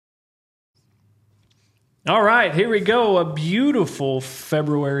All right, here we go. A beautiful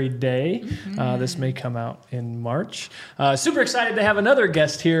February day. This may come out in March. Super excited to have another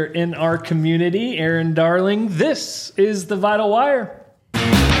guest here in our community, Erin Darling. This is The Vital Wire.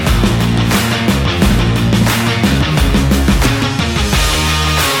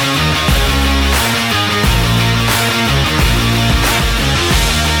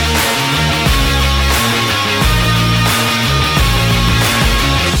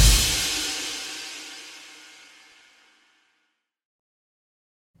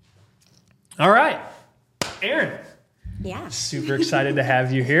 All right, Erin. Yeah. Super excited to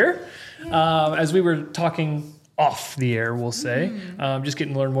have you here. As we were talking off the air, we'll say, just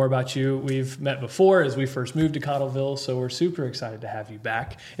getting to learn more about you. We've met before as we first moved to Cottleville, so we're super excited to have you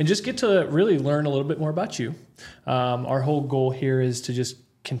back and just get to really learn a little bit more about you. Our whole goal here is to just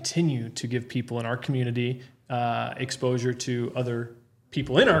continue to give people in our community exposure to other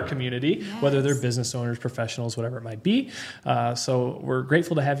people in our community, whether they're business owners, professionals, whatever it might be. So we're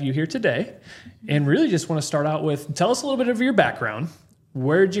grateful to have you here today. And really just want to start out with, tell us a little bit of your background.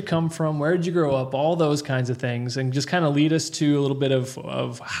 Where'd you come from? Where'd you grow up? All those kinds of things. And just kind of lead us to a little bit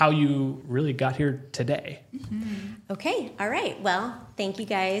of how you really got here today. Okay. All right. Well, thank you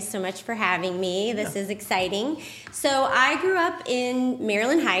guys so much for having me. This is exciting. So I grew up in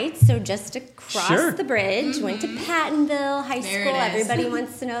Maryland Heights, so just across the bridge. Went to Pattonville High School. Everybody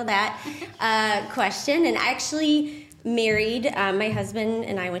wants to know that question. And I actually married my husband,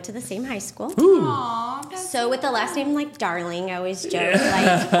 and I went to the same high school. Aww, so with the last name like Darling, I always joke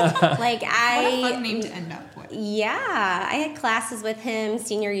like what a fun name to end up with. Yeah, I had classes with him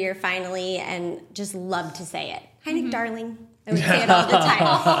senior year finally, and just loved to say it. Hi, Nick Darling. I would say it all the time.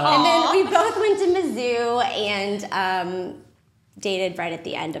 And then we both went to Mizzou and dated right at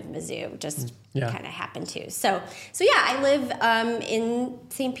the end of Mizzou. Just kind of happened to. So yeah, I live in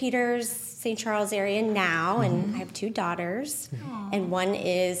St. Peter's, St. Charles area now, and I have two daughters, and one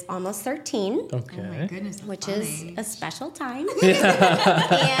is almost 13. Okay. Oh my goodness, which is a special time.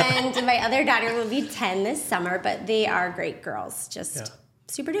 And my other daughter will be 10 this summer, but they are great girls, just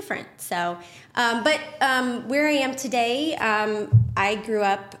super different. So, but where I am today, I grew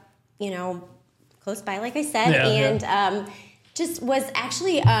up, close by, like I said, and just was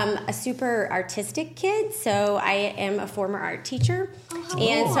actually a super artistic kid. So I am a former art teacher.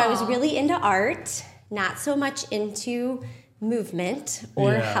 And so I was really into art, not so much into movement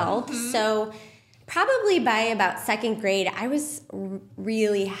or health. So probably by about second grade, I was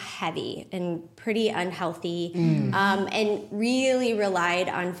really heavy and pretty unhealthy, and really relied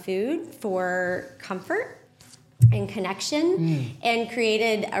on food for comfort and connection, and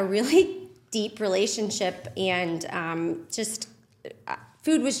created a really deep relationship, and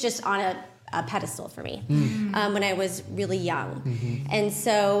food was just on a pedestal for me when I was really young. And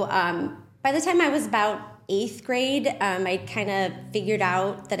so by the time I was about 8th grade, I kind of figured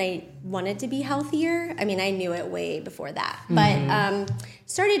out that I wanted to be healthier. I mean, I knew it way before that, but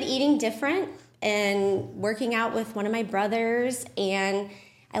started eating different and working out with one of my brothers, and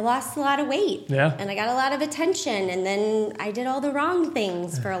I lost a lot of weight, and I got a lot of attention, and then I did all the wrong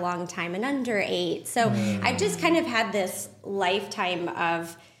things for a long time and underate. So I've just kind of had this lifetime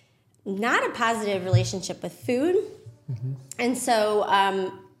of not a positive relationship with food. And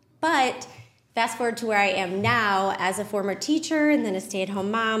so, but fast forward to where I am now as a former teacher and then a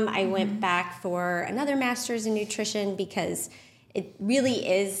stay-at-home mom, I went back for another master's in nutrition because it really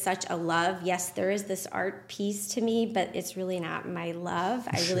is such a love. Yes, there is this art piece to me, but it's really not my love.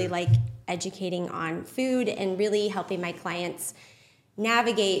 I really like educating on food and really helping my clients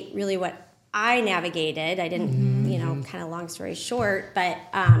navigate really what I navigated. I didn't, kind of long story short, but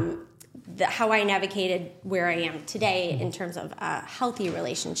how I navigated where I am today in terms of a healthy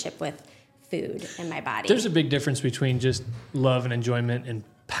relationship with food and my body. There's a big difference between just love and enjoyment and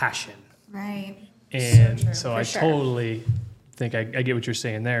passion. Right. And so I totally think I get what you're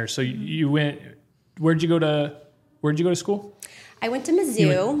saying there. So you went, where'd you go to school? I went to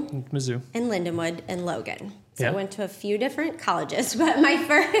Mizzou. And Lindenwood and Logan. So I went to a few different colleges, but my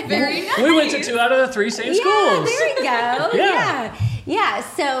first... Very nice. We went to 2 out of the 3 same schools. Yeah, there we go. Yeah.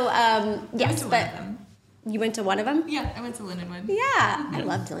 So, yes, but you went to one of them? Yeah, I went to Lindenwood. Yeah, I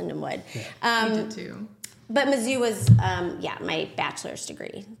loved Lindenwood. I did too. But Mizzou was, my bachelor's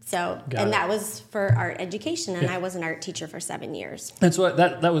degree. So, that was for art education, and I was an art teacher for 7 years. That's what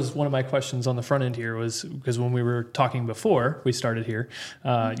that was one of my questions on the front end here, was because when we were talking before we started here,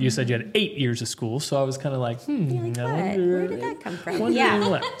 you said you had 8 years of school, so I was kind of like, where did that come from?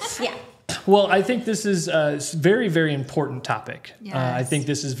 Yeah. Well, I think this is a very, very important topic. Yes. I think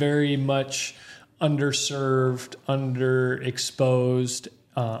this is very much underserved, underexposed,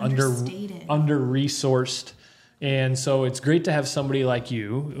 Understated. under-resourced. And so it's great to have somebody like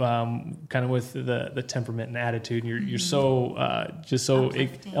you, kind of with the temperament and attitude. You're so just so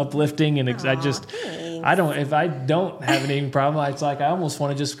uplifting, and if I don't have any problem, it's like I almost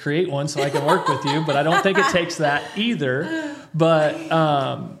want to just create one so I can work with you. But I don't think it takes that either. But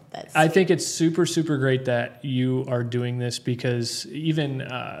I think it's super, super great that you are doing this, because even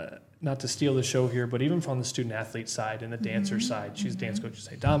not to steal the show here, but even from the student athlete side and the dancer side, she's a dance coach at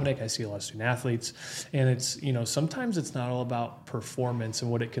St. Dominic. I see a lot of student athletes, and it's, sometimes it's not all about performance, and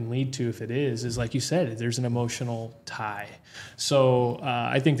what it can lead to, if it is like you said, there's an emotional tie. So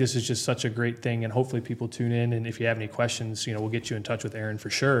I think this is just such a great thing, and hopefully people tune in. And if you have any questions, we'll get you in touch with Erin for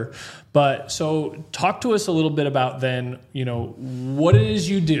sure. But so talk to us a little bit about then, what it is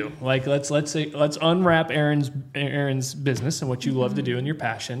you do. Like let's unwrap Erin's business and what you love to do and your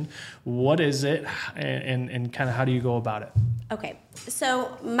passion. What is it, and kind of how do you go about it? Okay,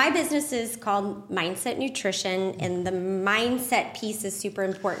 so my business is called Mindset Nutrition, and the mindset piece is super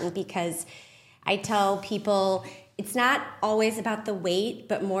important, because I tell people it's not always about the weight,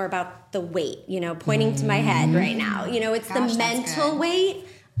 but more about the weight, pointing to my head right now. It's the mental weight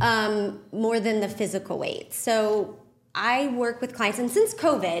more than the physical weight. So I work with clients, and since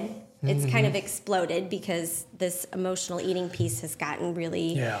COVID, it's kind of exploded, because this emotional eating piece has gotten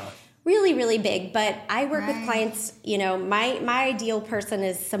really big. But I work with clients, my ideal person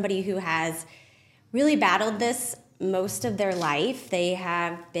is somebody who has really battled this most of their life. They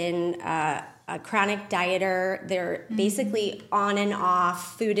have been a chronic dieter. They're basically on and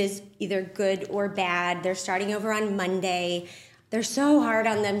off. Food is either good or bad. They're starting over on Monday. They're so hard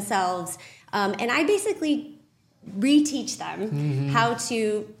on themselves. And I basically reteach them how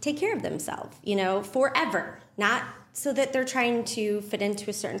to take care of themselves, forever. Not so that they're trying to fit into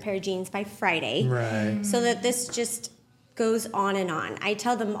a certain pair of jeans by Friday. Right. So that this just goes on and on. I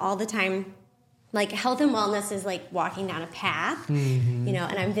tell them all the time, like, health and wellness is like walking down a path, and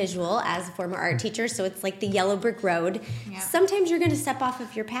I'm visual as a former art teacher, so it's like the yellow brick road. Yeah. Sometimes you're going to step off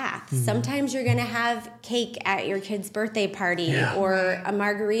of your path. Sometimes you're going to have cake at your kid's birthday party or a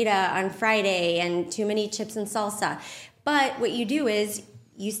margarita on Friday and too many chips and salsa. But what you do is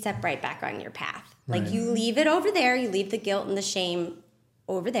you step right back on your path. Like, you leave it over there. You leave the guilt and the shame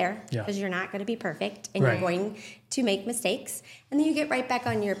over there, because you're not going to be perfect, and you're going to make mistakes. And then you get right back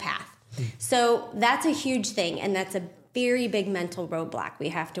on your path. So that's a huge thing, and that's a very big mental roadblock we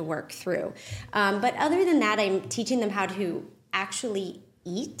have to work through. But other than that, I'm teaching them how to actually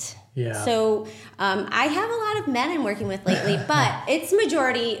eat. Yeah. So I have a lot of men I'm working with lately, but it's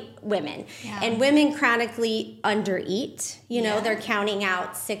majority women. Yeah. And women chronically undereat. They're counting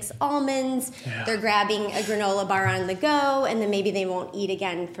out 6 almonds. Yeah. They're grabbing a granola bar on the go, and then maybe they won't eat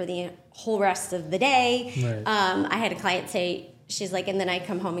again for the whole rest of the day. Right. I had a client say, she's like, and then I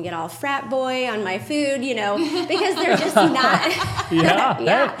come home and get all frat boy on my food, because they're just not,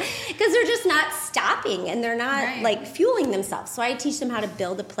 because they're just not stopping, and they're not like fueling themselves. So I teach them how to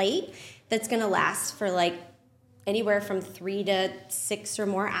build a plate that's going to last for like anywhere from 3 to 6 or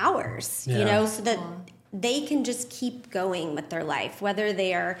more hours, so that they can just keep going with their life, whether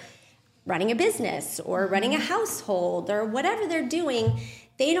they are running a business or running a household or whatever they're doing.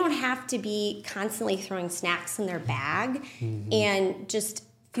 They don't have to be constantly throwing snacks in their bag and just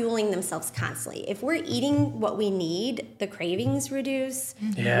fueling themselves constantly. If we're eating what we need, the cravings reduce.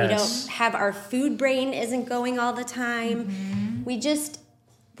 Yes. We don't have our food brain isn't going all the time. We're just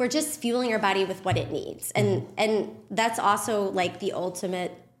fueling our body with what it needs. And that's also like the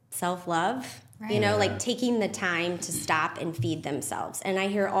ultimate self-love, like taking the time to stop and feed themselves. And I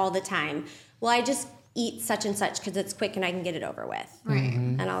hear all the time, well, I just eat such and such because it's quick and I can get it over with. Right.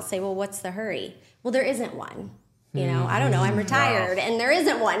 And I'll say, well, what's the hurry? Well, there isn't one. I don't know. I'm retired and there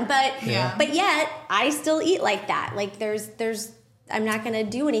isn't one, but yet I still eat like that. Like there's I'm not going to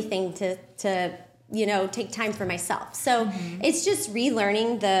do anything to take time for myself. So it's just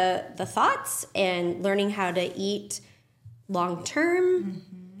relearning the thoughts and learning how to eat long term.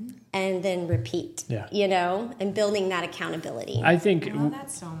 And then repeat, and building that accountability. I think I love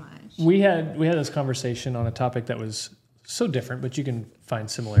that so much. We had this conversation on a topic that was so different, but you can find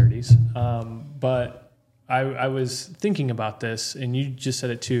similarities. But I was thinking about this, and you just said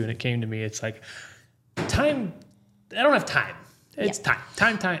it too, and it came to me. It's like time. I don't have time. It's time.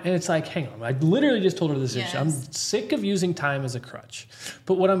 And it's like, hang on. I literally just told her this issue. I'm sick of using time as a crutch.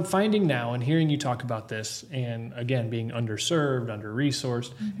 But what I'm finding now, and hearing you talk about this, and again, being underserved,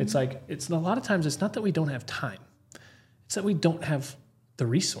 under-resourced, it's like, it's a lot of times, it's not that we don't have time. It's that we don't have the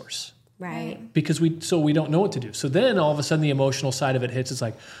resource. Right. Because we don't know what to do. So then all of a sudden the emotional side of it hits. It's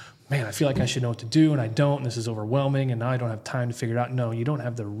like, man, I feel like I should know what to do and I don't, and this is overwhelming and now I don't have time to figure it out. No, you don't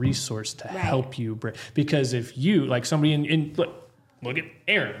have the resource to help you. Because if you, like somebody look at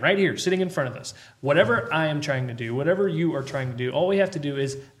Erin right here sitting in front of us. Whatever I am trying to do, whatever you are trying to do, all we have to do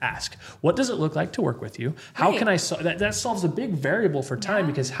is ask. What does it look like to work with you? How can I that solves a big variable for time,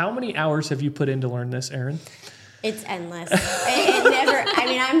 because how many hours have you put in to learn this, Erin? It's endless. It never, I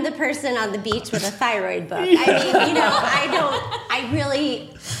mean, I'm the person on the beach with a thyroid book. I mean, you know,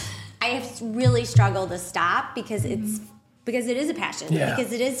 I have really struggled to stop because it is a passion,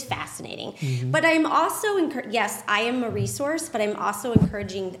 because it is fascinating. Mm-hmm. But I'm also, yes, I am a resource, but I'm also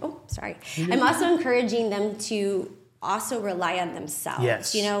encouraging them to also rely on themselves.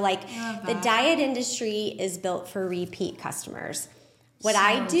 Yes. You know, like the diet industry is built for repeat customers. What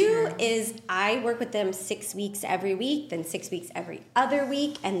I do is I work with them 6 weeks every week, then 6 weeks every other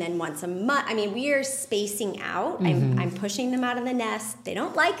week, and then once a month. I mean, we are spacing out. Mm-hmm. I'm pushing them out of the nest. They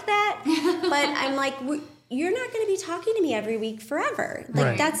don't like that, but I'm like, you're not going to be talking to me every week forever.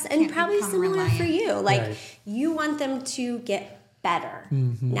 Like that's, and probably similar for you. Like you want them to get better,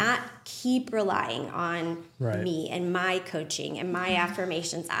 not keep relying on me and my coaching and my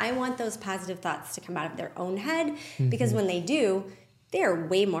affirmations. I want those positive thoughts to come out of their own head, because when they do, they're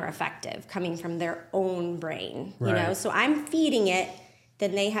way more effective coming from their own brain, you know? So I'm feeding it,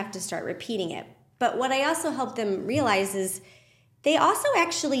 then they have to start repeating it. But what I also help them realize is they also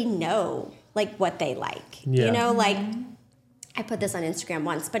actually know like what they like, you know, like I put this on Instagram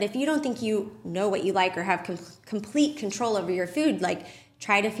once, but if you don't think you know what you like or have complete control over your food, like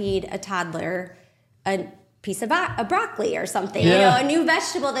try to feed a toddler a piece of broccoli or something, you know, a new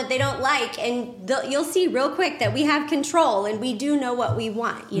vegetable that they don't like, and you'll see real quick that we have control and we do know what we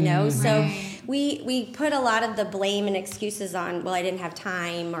want, you know. So we put a lot of the blame and excuses on, well, I didn't have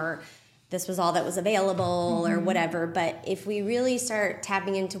time, or this was all that was available, or whatever. But if we really start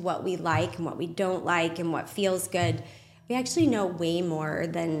tapping into what we like and what we don't like and what feels good, we actually know way more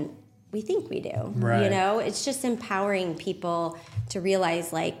than we think we do. You know, it's just empowering people to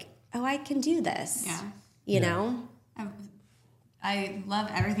realize like, oh, I can do this. You know? I love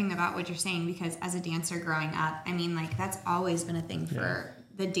everything about what you're saying, because as a dancer growing up, I mean, like, that's always been a thing for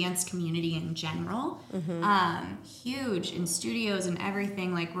the dance community in general. Huge in studios and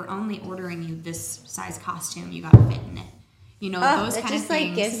everything. Like, we're only ordering you this size costume. You got to fit in it. You know, those kind of things.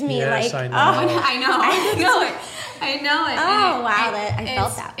 Like gives me like, I know. I know it. Oh, wow. I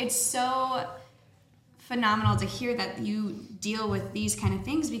felt that. It's so phenomenal to hear that you deal with these kind of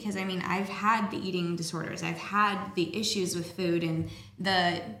things, because I mean, I've had the eating disorders, I've had the issues with food, and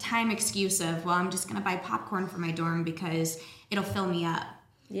the time excuse of, well, I'm just gonna buy popcorn for my dorm because it'll fill me up,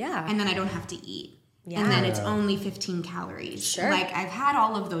 and then I don't have to eat, and then it's only 15 calories. Like, I've had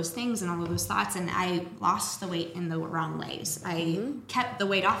all of those things and all of those thoughts, and I lost the weight in the wrong ways. I kept the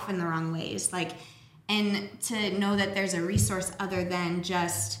weight off in the wrong ways. Like, and to know that there's a resource other than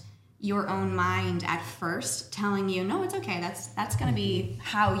just your own mind at first telling you, no, it's okay, that's going to be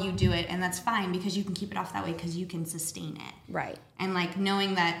how you do it, and that's fine, because you can keep it off that way because you can sustain it. And like,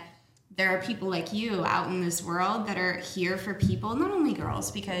 knowing that there are people like you out in this world that are here for people, not only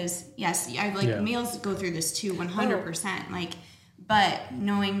girls, because yes, I like males go through this too, 100%. Like, but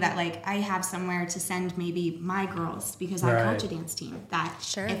knowing that like I have somewhere to send maybe my girls, because I coach a dance team, that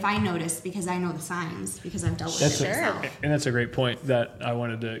if I notice, because I know the signs, because I've dealt with it myself. And that's a great point that I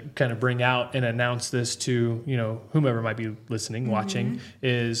wanted to kind of bring out and announce this to, you know, whomever might be listening, watching,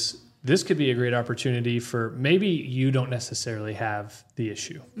 is this could be a great opportunity for maybe you don't necessarily have the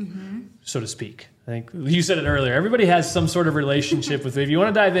issue, so to speak. I think you said it earlier. Everybody has some sort of relationship with it. If you want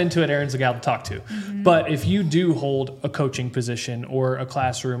to dive into it, Erin's the gal to talk to. But if you do hold a coaching position or a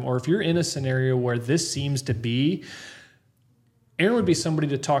classroom, or if you're in a scenario where this seems to be, Erin would be somebody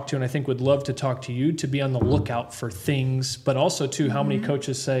to talk to, and I think would love to talk to you, to be on the lookout for things, but also too, how many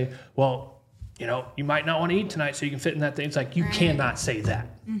coaches say, well, you know, you might not want to eat tonight so you can fit in that thing. It's like, you cannot say that.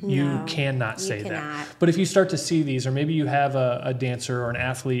 You cannot say that. But if you start to see these, or maybe you have a dancer or an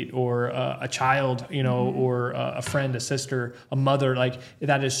athlete or a child, you know, or a friend, a sister, a mother, like,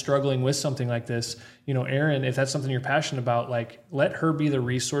 that is struggling with something like this, you know, Erin, if that's something you're passionate about, like, let her be the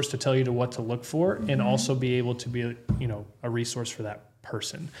resource to tell you to what to look for, and also be able to be, you know, a resource for that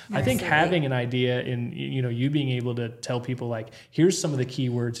person. I think having an idea in, you know, you being able to tell people, like, here's some of the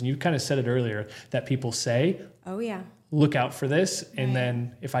keywords, and you kind of said it earlier, that people say, look out for this, and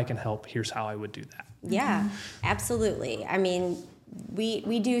then if I can help, here's how I would do that. Yeah, absolutely. I mean,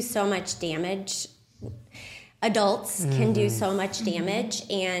 we do so much damage. Adults can do so much damage,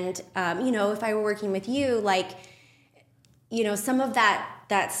 and you know, if I were working with you, like, you know, some of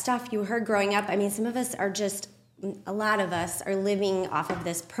that stuff you heard growing up, I mean, some of us are just a lot of us are living off of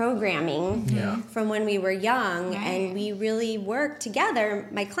this programming from when we were young, and we really work together,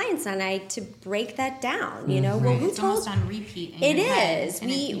 my clients and I, to break that down. You know, well, who It's told? almost on repeat. In It your head, is. And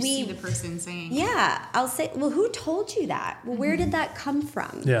you We see the person saying, Yeah, I'll say, well, who told you that? Well, where did that come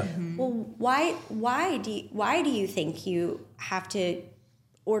from? Yeah. Well, why do you think you have to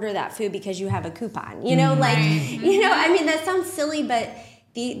order that food because you have a coupon? You know, like, you know, I mean, that sounds silly, but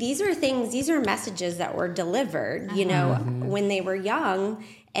these are messages that were delivered, you know, when they were young,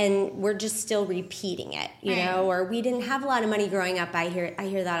 and we're just still repeating it, you know, or we didn't have a lot of money growing up. I hear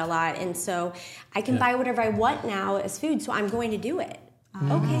that a lot. And so I can buy whatever I want now as food, so I'm going to do it.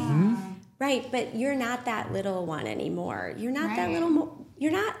 Okay. Right. But you're not that little one anymore. You're not that little,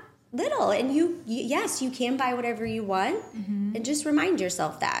 you're not little, and yes, you can buy whatever you want, and just remind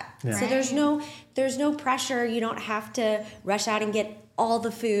yourself that. Yeah. So there's no pressure. You don't have to rush out and get all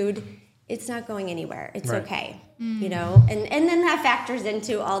the food. It's not going anywhere. It's okay, you know. And then that factors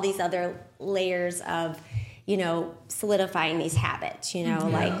into all these other layers of, you know, solidifying these habits. You know,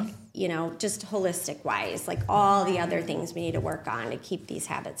 like, you know, just holistic wise, like all the other things we need to work on to keep these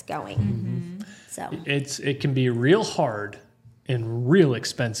habits going. So It can be real hard and real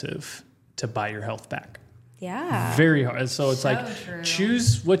expensive to buy your health back. yeah, Very hard. So it's like, true.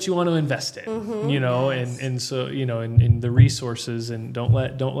 choose what you want to invest in, you know, and so, you know, in the resources, and don't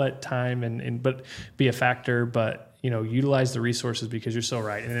let time and but be a factor, but, you know, utilize the resources, because you're so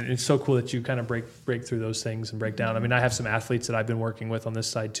right. And it's so cool that you kind of break through those things and break down. I mean, I have some athletes that I've been working with on this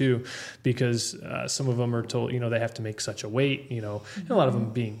side too, because some of them are told, you know, they have to make such a weight, you know, and a lot of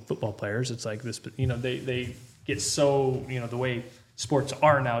them being football players, it's like this, but, you know, they get so, you know, the way sports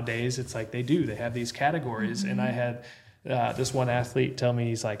are nowadays, it's like they have these categories. And I had this one athlete tell me,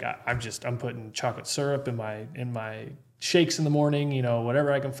 he's like, I'm putting chocolate syrup in my shakes in the morning, you know,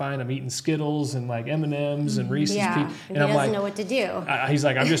 whatever I can find. I'm eating Skittles and like M&Ms and Reese's yeah. Pieces. And And he I'm doesn't like, know what to do. he's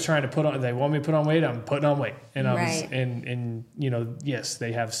like, I'm just trying to put on, they want me to put on weight, I'm putting on weight. And I was, Right. and, you know, yes,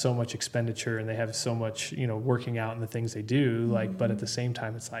 they have so much expenditure and they have so much, you know, working out and the things they do, like, but at the same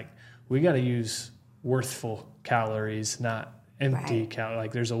time, it's like, we got to use worthful calories, not empty calories.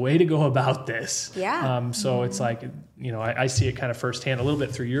 Like, there's a way to go about this. Yeah. So it's like, you know, I see it kind of firsthand a little bit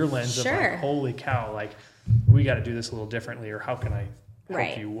through your lens of Sure. like, holy cow, like, we got to do this a little differently, or how can I help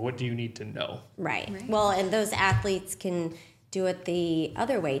Right. you? What do you need to know? Right. Well, and those athletes can do it the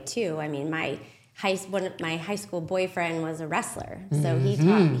other way too. I mean, my high school boyfriend was a wrestler, so he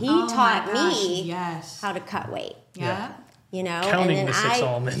taught me yes. how to cut weight. Yeah. You know, Counting and then the 6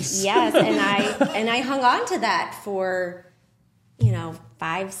 almonds. Yes, and I hung on to that for, you know,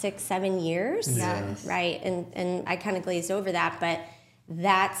 5, 6, 7 years. Yes. Right. And I kind of glazed over that, but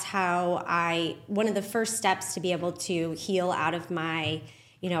that's how one of the first steps to be able to heal out of my,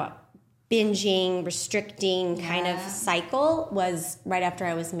 you know, binging, restricting kind of cycle was right after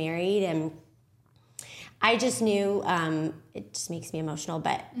I was married. And I just knew, it just makes me emotional,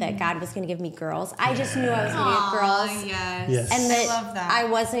 but that God was going to give me girls. I just knew I was going to get girls. Yes. Yes. And that, I love that.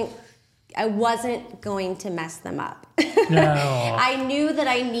 I wasn't going to mess them up. No. I knew that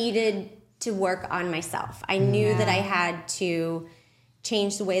I needed to work on myself. I knew that I had to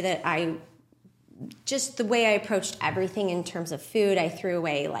change the way that the way I approached everything in terms of food. I threw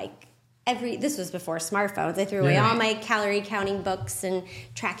away this was before smartphones. I threw away all my calorie counting books and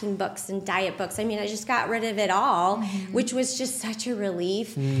tracking books and diet books. I mean, I just got rid of it all, which was just such a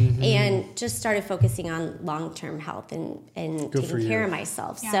relief, and just started focusing on long-term health and Good for taking care you. of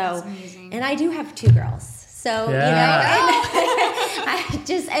myself. Yeah, So, that's amazing. and I do have 2 girls. So, Yeah. you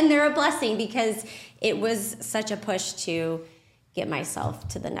know, and they're a blessing, because it was such a push to get myself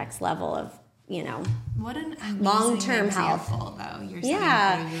to the next level of, you know, What an amazing long-term health. example, though. You're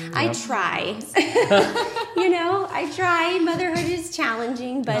yeah, setting for your I try. You know, I try. Motherhood is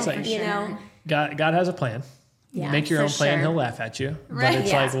challenging, but, like- you know, God has a plan. Yeah, Make your for own plan, sure. he'll laugh at you. Right. But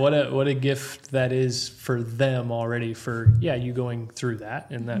it's Yeah. like what a gift that is for them already, for you going through that.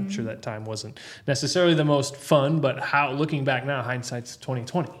 And I'm sure that time wasn't necessarily the most fun, but looking back now, hindsight's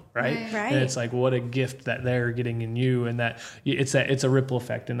 2020, right? Right. And it's like, what a gift that they're getting in you, and that it's a ripple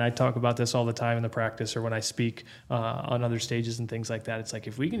effect. And I talk about this all the time in the practice, or when I speak on other stages and things like that. It's like,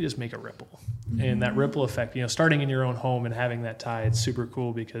 if we can just make a ripple, and that ripple effect, you know, starting in your own home and having that tie, it's super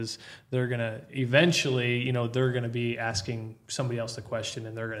cool, because they're going to eventually, you know, they're going to be asking somebody else the question,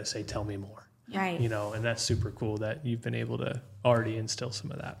 and they're going to say, tell me more. right. You know, and that's super cool that you've been able to already instill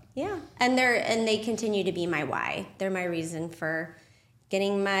some of that. Yeah, and they continue to be my why. They're my reason for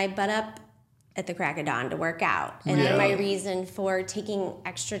getting my butt up at the crack of dawn to work out, and they're my reason for taking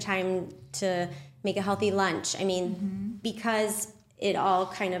extra time to make a healthy lunch. I mean, because it all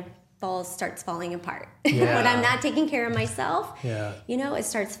kind of starts falling apart. Yeah. When I'm not taking care of myself, Yeah. it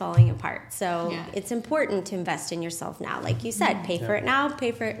starts falling apart. So Yeah. it's important to invest in yourself now. Like you said, pay for it now,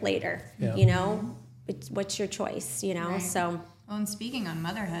 pay for it later. Yeah. What's your choice, Right. So Well, and speaking on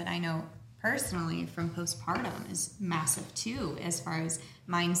motherhood, I know personally from postpartum is massive too, as far as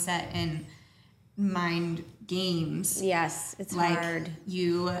mindset and mind games. yes, it's Like hard.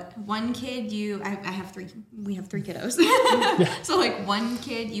 one kid, I have three, we have three kiddos. So like one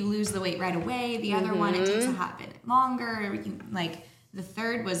kid, you lose the weight right away. The other one, it takes a hot bit longer. The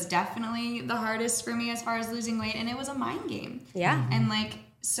third was definitely the hardest for me as far as losing weight. And it was a mind game. Yeah. And like,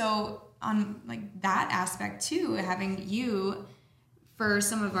 so on like that aspect too, having you for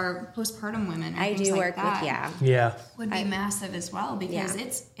some of our postpartum women, I things do like work that, with, Yeah. would be massive as well, because Yeah.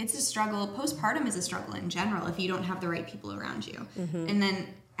 it's a struggle. Postpartum is a struggle in general if you don't have the right people around you. Mm-hmm. And then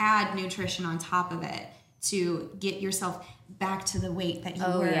add nutrition on top of it to get yourself back to the weight that you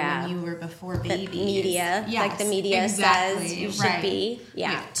were yeah. when you were before The baby. media, like the media says you should be.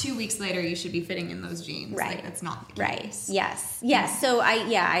 Yeah. 2 weeks later, you should be fitting in those jeans. Right. Like, that's not the Right. case. Yes. So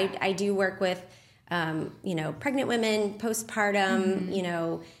I do work with, pregnant women,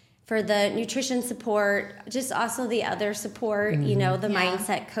 postpartum, for the nutrition support, just also the other support, the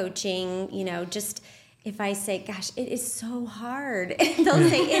mindset coaching, just if I say, gosh, it is so hard, they'll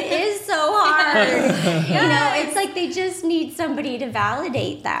say, it is so hard. It's like they just need somebody to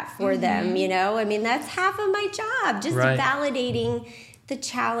validate that for them, I mean, that's half of my job, just Right. validating the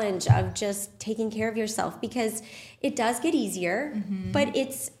challenge of just taking care of yourself, because it does get easier, but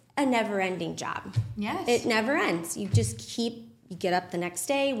it's a never-ending job. Yes. It never ends. You just you get up the next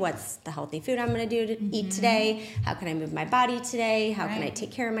day. What's the healthy food I'm going to do to eat today? How can I move my body today? How can I Right.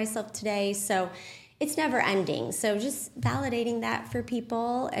 take care of myself today? So it's never ending. So just validating that for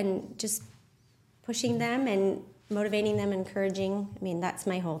people and just pushing them and motivating them, encouraging. I mean, that's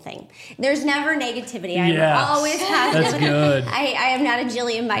my whole thing. There's never negativity. I'm Yes. always positive. That's good. I am not a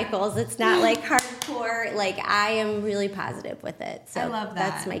Jillian Michaels. It's not like hardcore. Like, I am really positive with it. So I love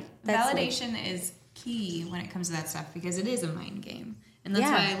that. That's validation is key when it comes to that stuff, because it is a mind game. And that's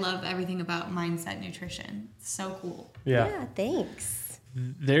Yeah. why I love everything about mindset nutrition. It's so cool. yeah, thanks.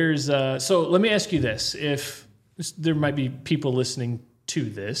 There's so let me ask you this: if there might be people listening to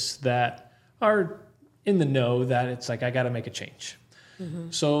this that are in the know that it's like, I got to make a change.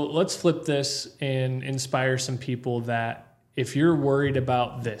 So let's flip this and inspire some people that if you're worried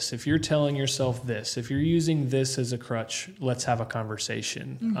about this, if you're telling yourself this, if you're using this as a crutch, let's have a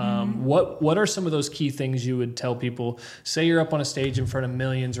conversation. What are some of those key things you would tell people? Say you're up on a stage in front of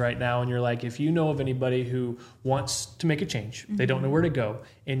millions right now, and you're like, if you know of anybody who wants to make a change, they don't know where to go,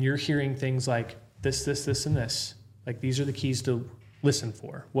 and you're hearing things like this, and this, like these are the keys to listen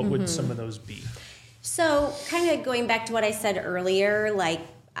for. What would some of those be? So kind of going back to what I said earlier, like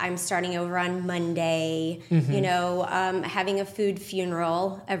I'm starting over on Monday, having a food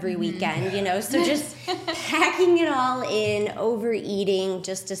funeral every weekend, so just packing it all in, overeating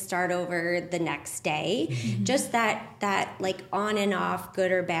just to start over the next day. Just that like on and off,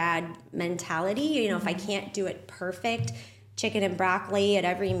 good or bad mentality. If I can't do it perfect, chicken and broccoli at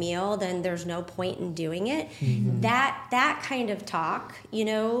every meal, then there's no point in doing it. That kind of talk,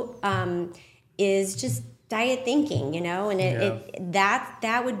 is just diet thinking, and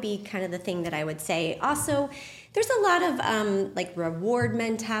that would be kind of the thing that I would say. Also, there's a lot of like reward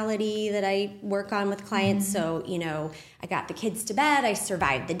mentality that I work on with clients. So, I got the kids to bed, I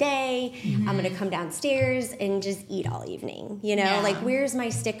survived the day, I'm going to come downstairs and just eat all evening, like where's my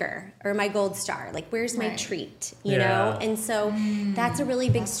sticker or my gold star? Like where's my treat, you know? And so that's a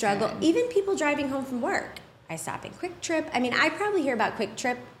really big struggle. Good. Even people driving home from work, I stop at Quick Trip. I mean, I probably hear about Quick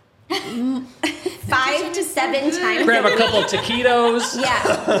Trip 5 to 7 times. Grab a couple of taquitos.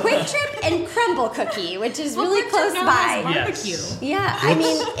 Yeah, Quick Trip and Crumble Cookie, which is really close by. Barbecue. Yeah, I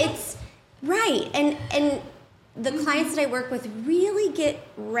mean, it's right. And the clients that I work with really get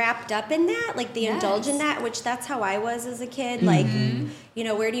wrapped up in that, like they indulge in that, which that's how I was as a kid. Like,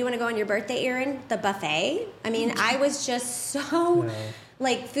 where do you want to go on your birthday, Erin? The buffet? I mean, I was just so,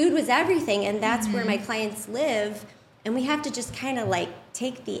 like, food was everything, and that's where my clients live. And we have to just kind of like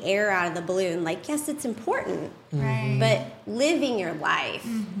take the air out of the balloon. Like, yes, it's important, Right. but living your life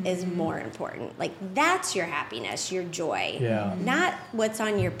is more important. Like, that's your happiness, your joy, not what's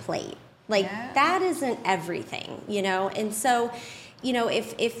on your plate. Like, that isn't everything, And so,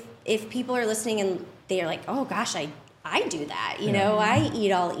 if people are listening and they're like, oh gosh, I do that, I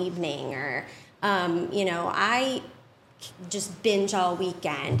eat all evening, or, I just binge all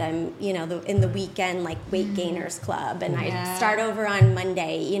weekend. I'm, in the weekend, like Weight Gainers Club, and I start over on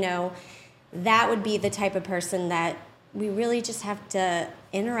Monday, that would be the type of person that we really just have to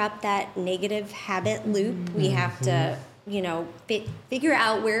interrupt that negative habit loop. We have to, figure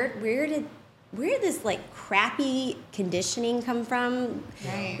out where did this like crappy conditioning come from.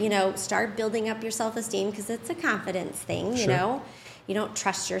 Right. Start building up your self-esteem, because it's a confidence thing. Sure. You don't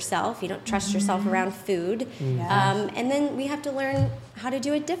trust yourself. You don't trust yourself around food. Yes. And then we have to learn how to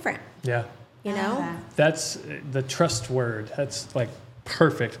do it different. Yeah. That's the trust word. That's like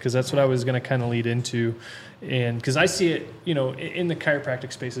perfect, because that's what I was going to kind of lead into. And because I see it, in the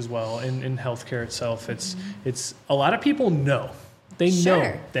chiropractic space as well, in healthcare itself, it's a lot of people know. They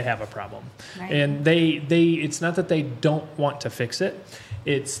know they have a problem. Right. And they it's not that they don't want to fix it.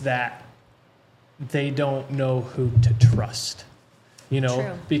 It's that they don't know who to trust.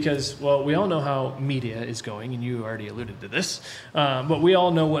 True. Because, we all know how media is going, and you already alluded to this, but we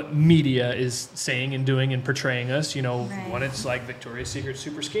all know what media is saying and doing and portraying us. When it's like Victoria's Secret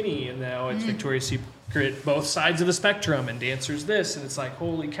super skinny, and now it's Victoria's Secret both sides of the spectrum, and dancers this, and it's like,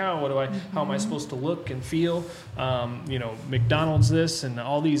 holy cow, how am I supposed to look and feel? McDonald's this, and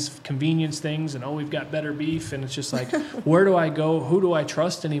all these convenience things, and we've got better beef, and it's just like, where do I go? Who do I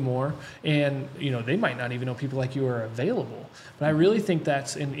trust anymore? And they might not even know people like you are available. But I really think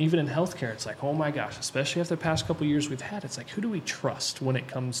that's, and even in healthcare, it's like, oh my gosh, especially after the past couple of years we've had, it's like, who do we trust when it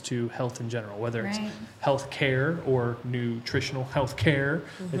comes to health in general, whether it's healthcare or nutritional healthcare?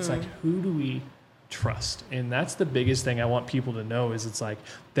 It's like, who do we trust? And that's the biggest thing I want people to know, is it's like,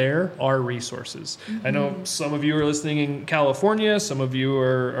 there are resources. I know some of you are listening in California, some of you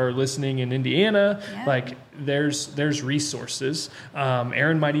are listening in Indiana. Like, there's resources.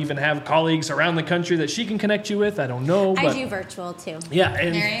 Erin might even have colleagues around the country that she can connect you with. I don't know. I do virtual too. Yeah,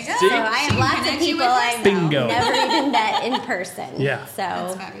 and there you go. see? So I have lots of people I've Bingo. never even met in person. Yeah. So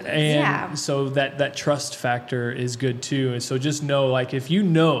That's fabulous. And so that trust factor is good too. And so just know, like, if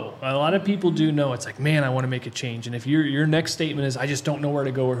a lot of people do know, it's like, man, I want to make a change. And if your next statement is, I just don't know where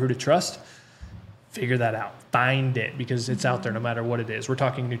to go or who to trust, figure that out. Find it, because it's out there no matter what it is. We're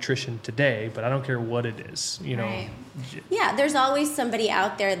talking nutrition today, but I don't care what it is. Right. Yeah, there's always somebody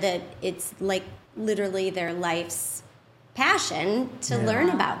out there that it's like literally their life's passion to learn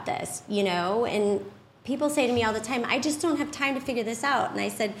about this, and people say to me all the time, I just don't have time to figure this out. And I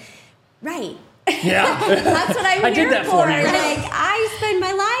said, right. Yeah. That's what I'm I here did that for. for you. Like, I spend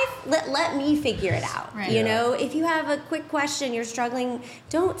my life, let me figure it out. Right. If you have a quick question, you're struggling,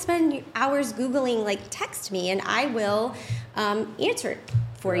 don't spend hours Googling, like, text me and I will answer it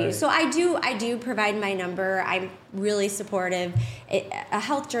for you. So I do provide my number. I'm really supportive. A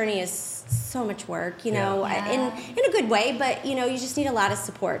health journey is so much work, in a good way, but you just need a lot of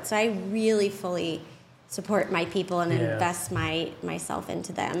support. So I really fully support my people and invest myself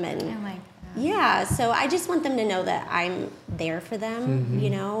into them. And I like that. yeah, so I just want them to know that I'm there for them,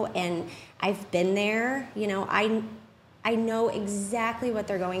 and I've been there. I know exactly what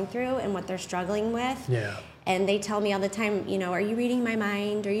they're going through and what they're struggling with. Yeah. And they tell me all the time, are you reading my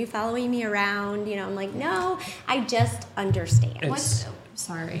mind? Are you following me around? I'm like, no, I just understand.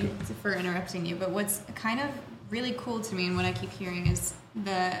 Sorry for interrupting you, but what's kind of really cool to me and what I keep hearing is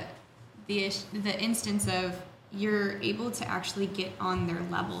the instance of you're able to actually get on their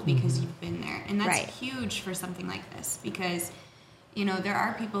level because you've been there. And that's huge for something like this, because, there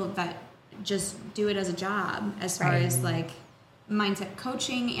are people that just do it as a job as far as like mindset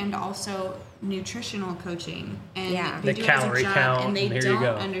coaching and also nutritional coaching. And they do it as a job, and they don't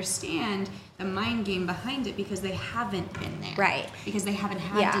understand the mind game behind it because they haven't been there. Right. Because they haven't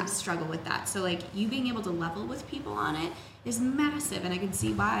had to struggle with that. So like you being able to level with people on it is massive, and I can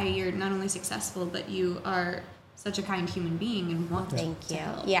see why you're not only successful, but you are such a kind human being and want to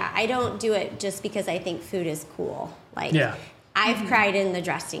help. Yeah, I don't do it just because I think food is cool. Like, I've cried in the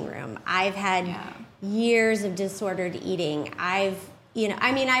dressing room. I've had years of disordered eating. I've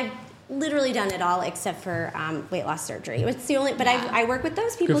literally done it all except for weight loss surgery. It's the only, but I work with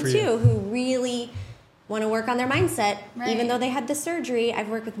those people too who really want to work on their mindset, even though they had the surgery. I've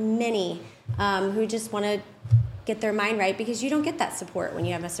worked with many who just want to get their mind right, because you don't get that support when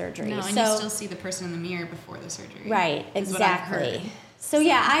you have a surgery. No, and you still see the person in the mirror before the surgery. Right, exactly. So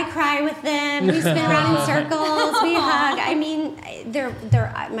yeah, I cry with them. We spin around in circles. We hug. I mean, they're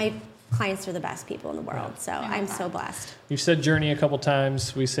my clients are the best people in the world. So I'm so blessed. You've said journey a couple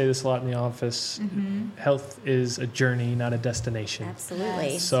times. We say this a lot in the office. Health is a journey, not a destination.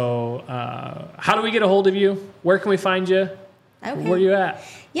 Absolutely. So how do we get a hold of you? Where can we find you? Okay. Where are you at?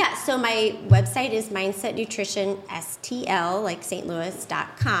 Yeah, so my website is Mindset Nutrition STL, like St.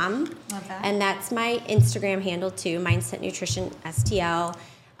 Louis.com. Love that. And that's my Instagram handle too, Mindset Nutrition STL.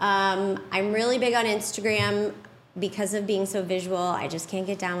 I'm really big on Instagram. because of being so visual, I just can't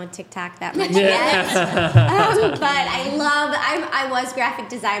get down with TikTok that much yet. But I was graphic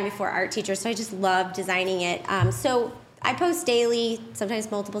design before art teacher, so I just love designing it. So I post daily,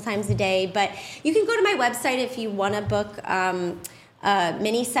 sometimes multiple times a day, but you can go to my website if you want to book a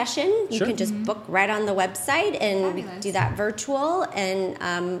mini session. You can just book right on the website, and we do that virtual.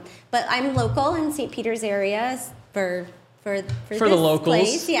 And but I'm local in St. Peter's area for this the locals.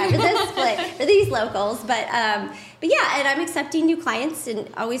 place. Yeah, for this place, for these locals. But yeah, and I'm accepting new clients, and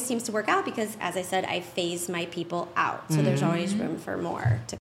it always seems to work out because, as I said, I phase my people out. So there's always room for more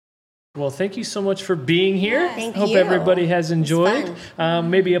to. Well, thank you so much for being here. Thank Hope you. everybody has enjoyed. It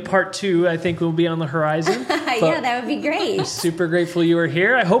Maybe a part 2, I think, will be on the horizon. Yeah, that would be great. Super grateful you were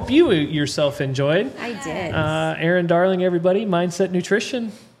here. I hope you yourself enjoyed. I did. Erin Darling, everybody, Mindset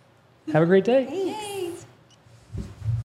Nutrition. Have a great day. Thanks.